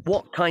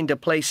 What kind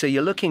of place are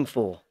you looking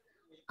for?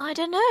 I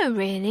don't know,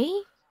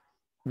 really.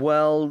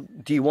 Well,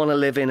 do you want to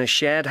live in a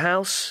shared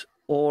house,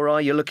 or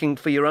are you looking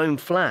for your own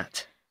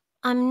flat?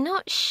 I'm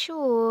not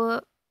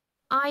sure.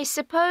 I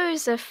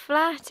suppose a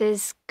flat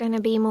is going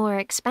to be more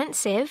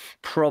expensive.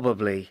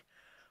 Probably.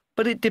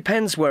 But it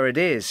depends where it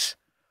is.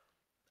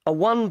 A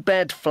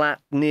one-bed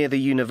flat near the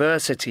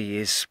university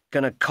is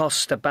going to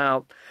cost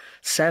about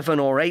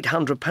 £700 or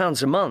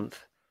 £800 a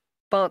month.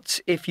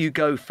 But if you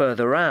go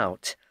further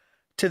out,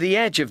 to the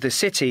edge of the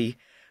city,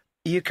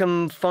 you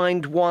can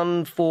find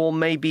one for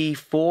maybe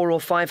 400 or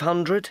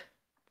 500.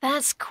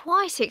 That's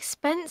quite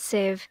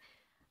expensive.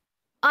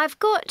 I've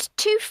got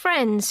 2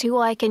 friends who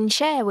I can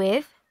share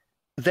with.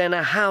 Then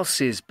a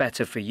house is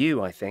better for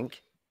you, I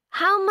think.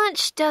 How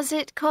much does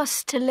it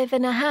cost to live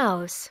in a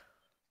house?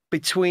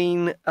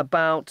 Between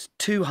about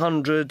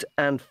 £200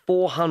 and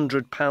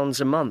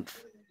 £400 a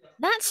month.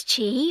 That's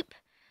cheap.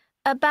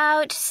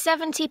 About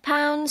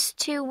 £70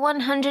 to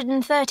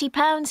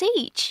 £130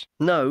 each.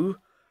 No,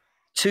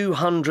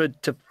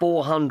 200 to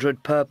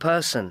 400 per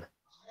person.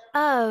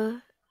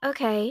 Oh,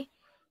 okay.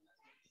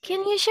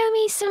 Can you show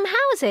me some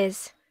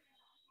houses?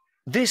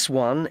 This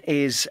one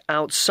is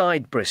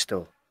outside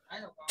Bristol,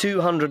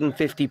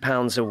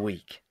 £250 a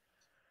week.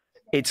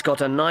 It's got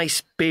a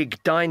nice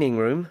big dining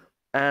room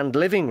and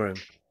living room.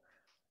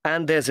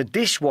 And there's a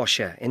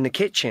dishwasher in the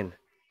kitchen.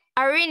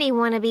 I really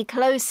want to be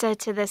closer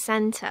to the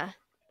centre.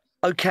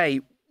 OK,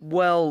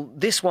 well,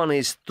 this one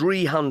is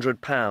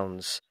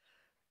 £300.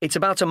 It's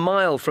about a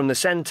mile from the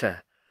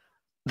centre.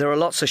 There are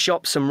lots of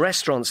shops and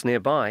restaurants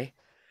nearby.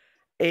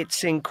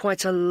 It's in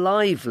quite a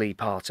lively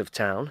part of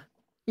town.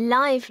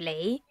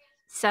 Lively?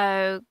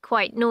 So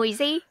quite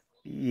noisy?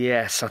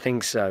 Yes, I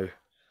think so.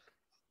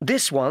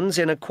 This one's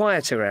in a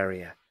quieter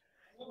area.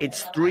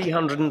 It's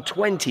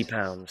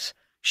 £320,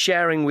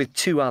 sharing with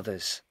 2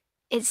 others.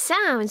 It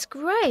sounds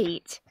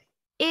great.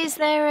 Is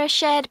there a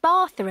shared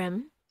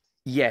bathroom?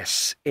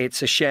 Yes,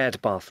 it's a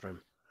shared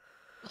bathroom.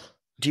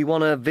 Do you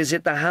want to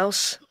visit the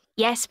house?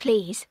 Yes,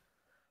 please.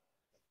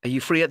 Are you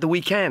free at the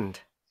weekend?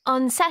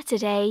 On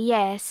Saturday,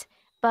 yes,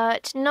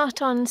 but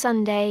not on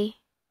Sunday.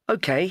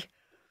 OK.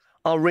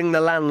 I'll ring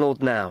the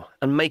landlord now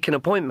and make an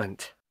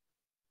appointment.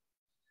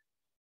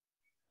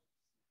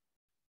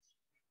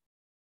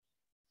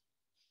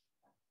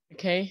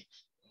 Okay.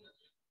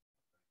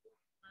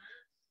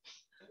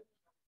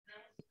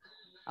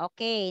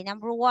 Okay,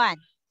 number 1.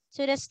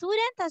 So the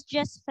student has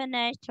just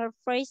finished her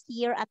first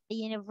year at the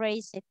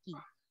university.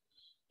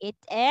 It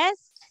is,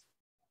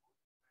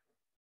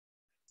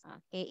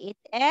 okay, it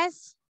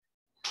is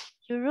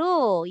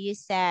true, you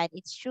said.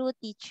 It's true,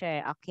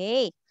 teacher.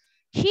 Okay.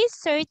 She's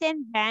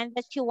certain then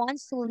that she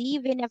wants to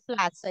live in a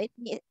flat. So it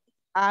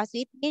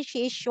means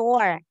she is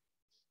sure.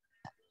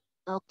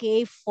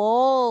 Okay,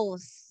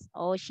 false.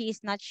 Oh, she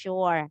is not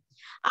sure.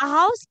 A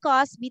house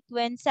costs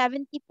between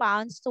 £70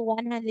 to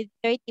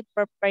 £130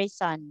 per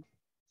person.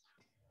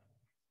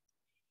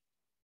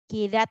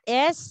 Okay, that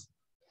is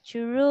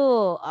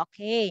true.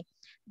 Okay.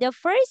 The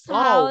first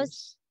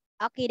house,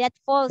 okay, that's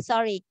false,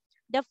 sorry.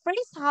 The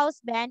first house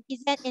band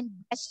isn't in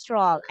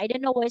Bristol. I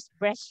don't know where's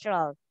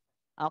Bristol.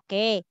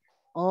 Okay.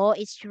 Oh,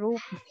 it's true.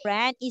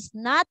 Friend is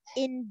not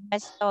in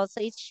Bristol. So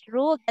it's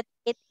true that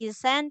it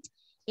isn't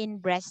in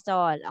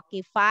Bristol.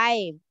 Okay,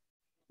 5.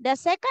 The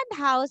second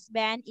house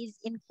band is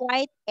in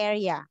quiet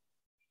area.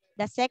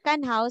 The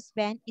second house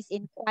band is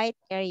in quiet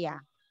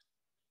area.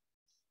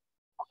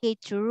 Okay,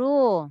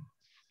 true.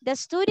 The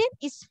student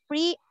is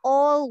free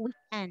all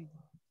weekend.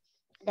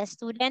 The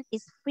student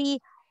is free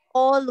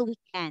all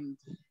weekend.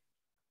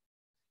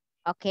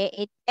 Okay,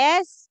 it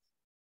is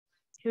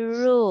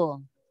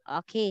true.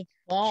 Okay,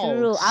 False.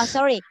 true. Oh,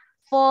 sorry,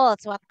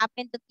 false. What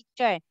happened to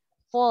teacher?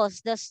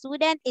 False. The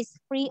student is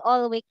free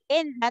all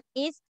weekend. That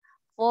is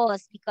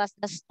false because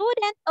the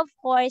student, of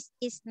course,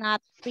 is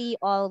not free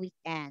all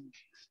weekend.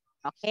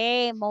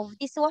 Okay, move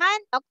this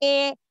one.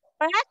 Okay,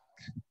 correct?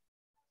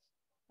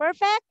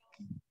 Perfect?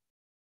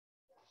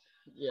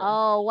 Yeah.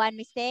 Oh, one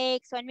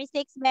mistake. One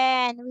mistake,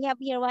 Ben. We have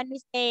here one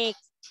mistake.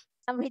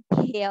 Somebody,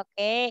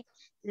 okay.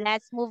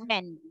 Let's move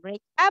in.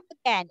 Break up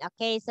again.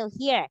 Okay, so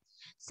here.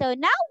 So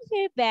now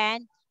here,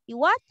 Ben,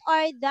 what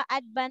are the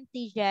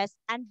advantages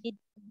and the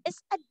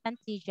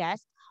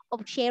disadvantages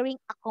of sharing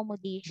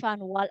accommodation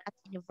while at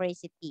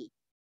university?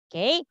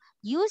 Okay,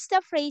 use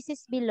the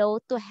phrases below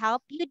to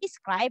help you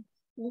describe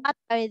what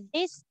are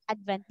these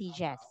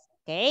advantages.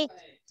 Okay,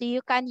 so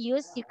you can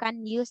use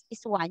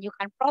this one. You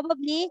can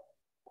probably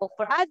go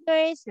for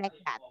others like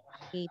that.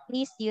 Okay,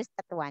 please use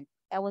that one.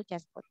 I will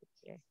just put it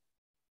here.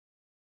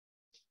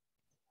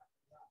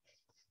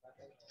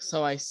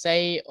 So I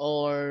say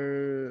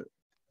or...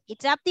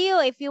 It's up to you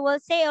if you will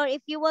say or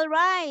if you will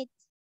write.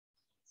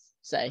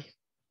 Say.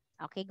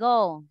 Okay,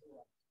 go.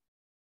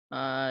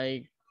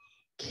 I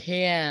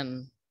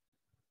can.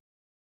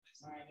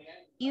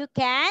 You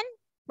can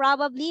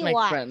probably Make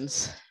what?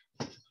 friends.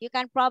 You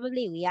can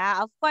probably,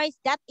 yeah, of course,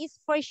 that is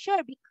for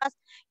sure because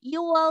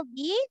you will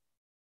be,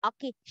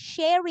 okay,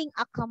 sharing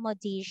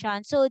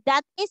accommodation. So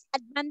that is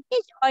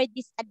advantage or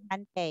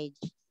disadvantage?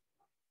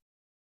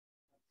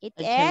 It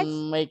I is?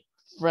 can make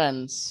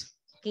friends.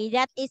 Okay,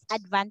 that is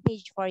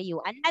advantage for you.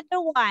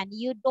 Another one,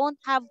 you don't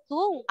have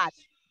to what?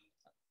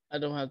 I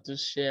don't have to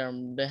share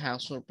the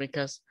housework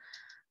because...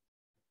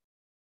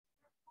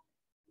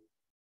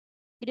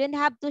 You don't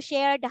have to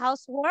share the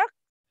housework?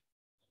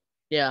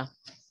 Yeah.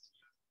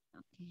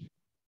 Okay.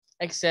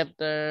 Except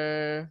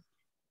doing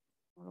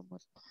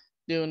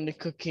the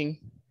cooking.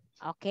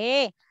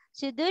 Okay.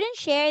 So don't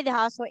share the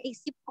house or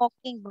except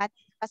cooking, but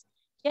because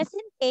just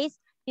in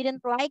case you don't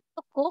like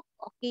to cook,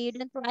 okay, you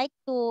don't like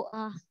to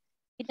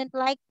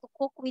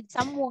cook with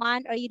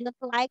someone, or you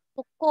don't like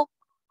to cook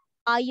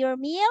your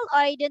meal,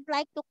 or you don't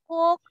like to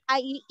cook,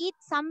 you eat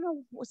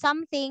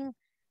something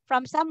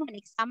from someone,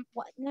 like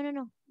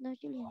no,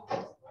 Julian.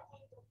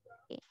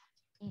 Okay.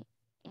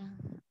 Yeah.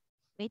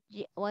 Wait,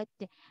 what?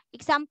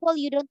 Example,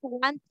 you don't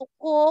want to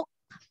cook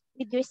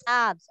with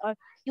yourselves, or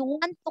you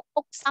want to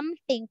cook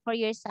something for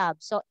yourself.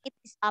 So it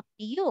is up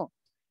to you.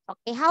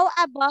 Okay, how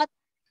about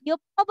you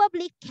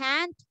probably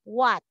can't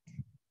what?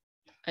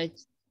 I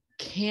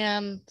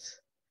can't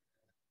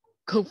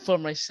cook for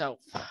myself.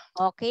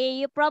 Okay,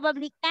 you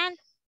probably can't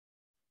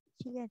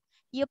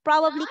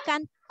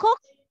cook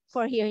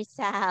for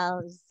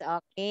yourselves.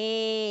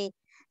 Okay.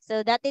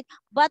 So that is,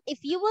 but if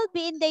you will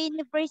be in the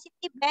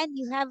university, Ben,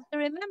 you have to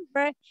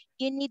remember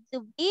you need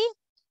to be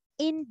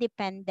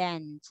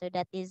independent. So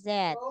that is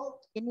it.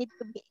 You need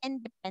to be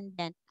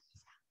independent.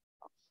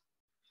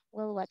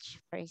 We'll watch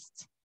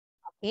first.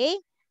 Okay.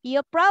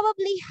 You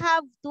probably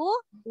have to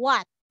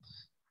what?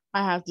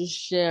 I have to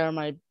share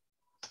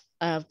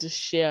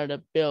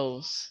the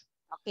bills.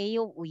 Okay,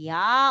 of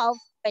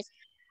course.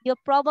 You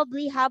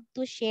probably have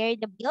to share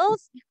the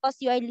bills because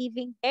you are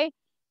living there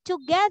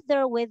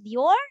together with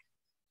your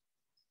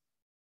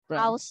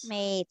Friends.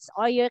 housemates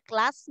or your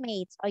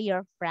classmates or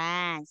your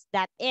friends.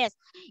 That is,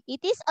 it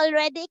is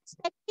already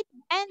expected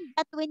and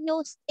that when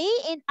you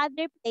stay in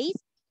other place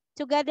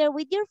together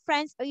with your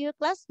friends or your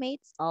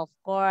classmates, of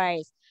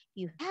course,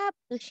 you have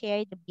to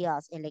share the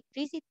bills,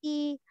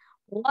 electricity,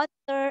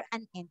 water,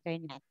 and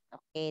internet.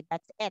 Okay,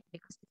 that's it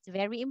because it's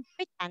very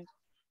important.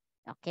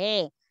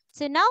 Okay.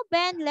 So now,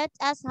 Ben, let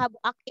us have,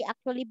 okay,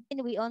 actually,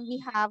 Ben, we only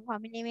have how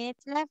many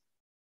minutes left?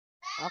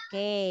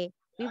 Okay.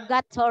 We've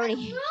got,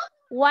 sorry,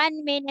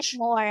 1 minute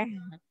more.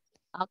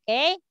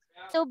 Okay.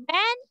 So,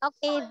 Ben,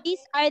 okay, these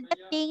are the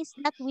things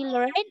that we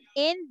learned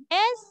in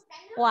this,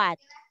 what?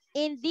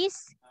 In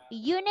this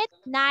Unit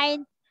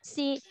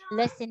 9C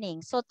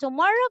listening. So,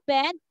 tomorrow,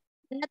 Ben,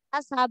 let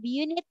us have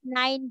Unit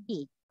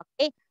 9D.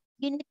 Okay.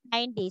 Unit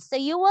 9D. So,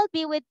 you will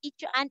be with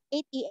teacher at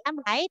 8 a.m.,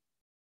 right?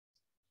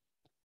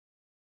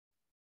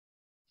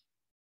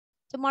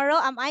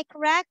 Tomorrow, am I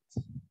correct?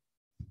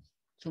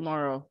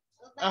 Tomorrow.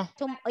 Oh.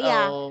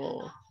 Yeah.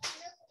 Oh.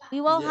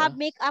 We will Yeah. have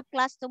makeup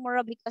class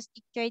tomorrow because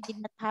teacher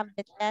did not have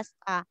the test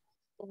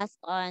class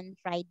on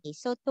Friday.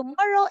 So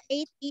tomorrow,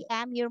 8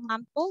 p.m., your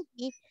mom told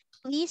me,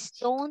 please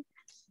don't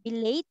be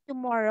late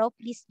tomorrow.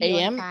 Please be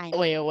on AM? time.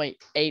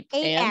 Wait. 8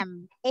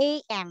 a.m.?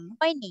 A.M.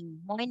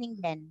 Morning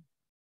then.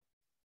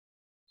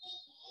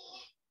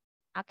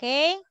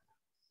 Okay?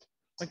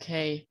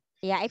 Okay.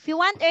 Yeah, if you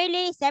want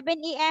early, 7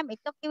 a.m.,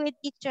 it's okay with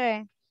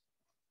teacher.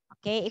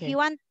 Okay, if you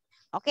want,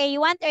 okay,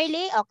 you want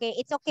early, okay,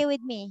 it's okay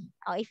with me.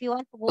 If you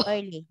want to go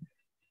early.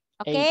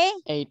 Okay?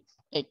 8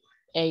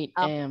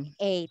 a.m.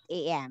 8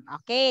 a.m.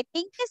 Okay,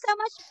 thank you so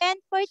much, Ben,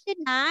 for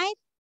tonight.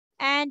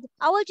 And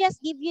I will just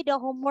give you the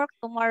homework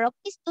tomorrow.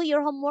 Please do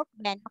your homework,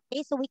 Ben,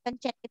 okay? So we can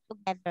check it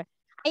together.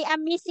 I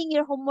am missing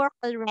your homework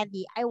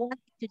already. I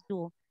want to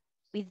do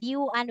with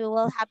you and we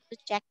will have to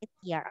check it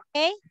here,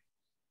 okay?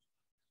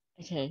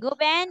 Okay. Go,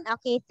 Ben.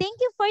 Okay, thank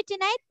you for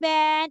tonight,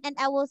 Ben. And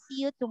I will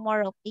see you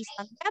tomorrow. Please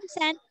don't be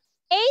absent.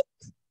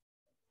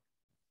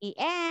 8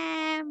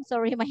 a.m.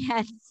 Sorry, my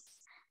hands.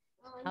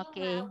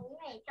 Okay.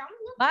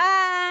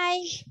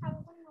 Bye.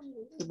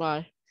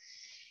 Goodbye.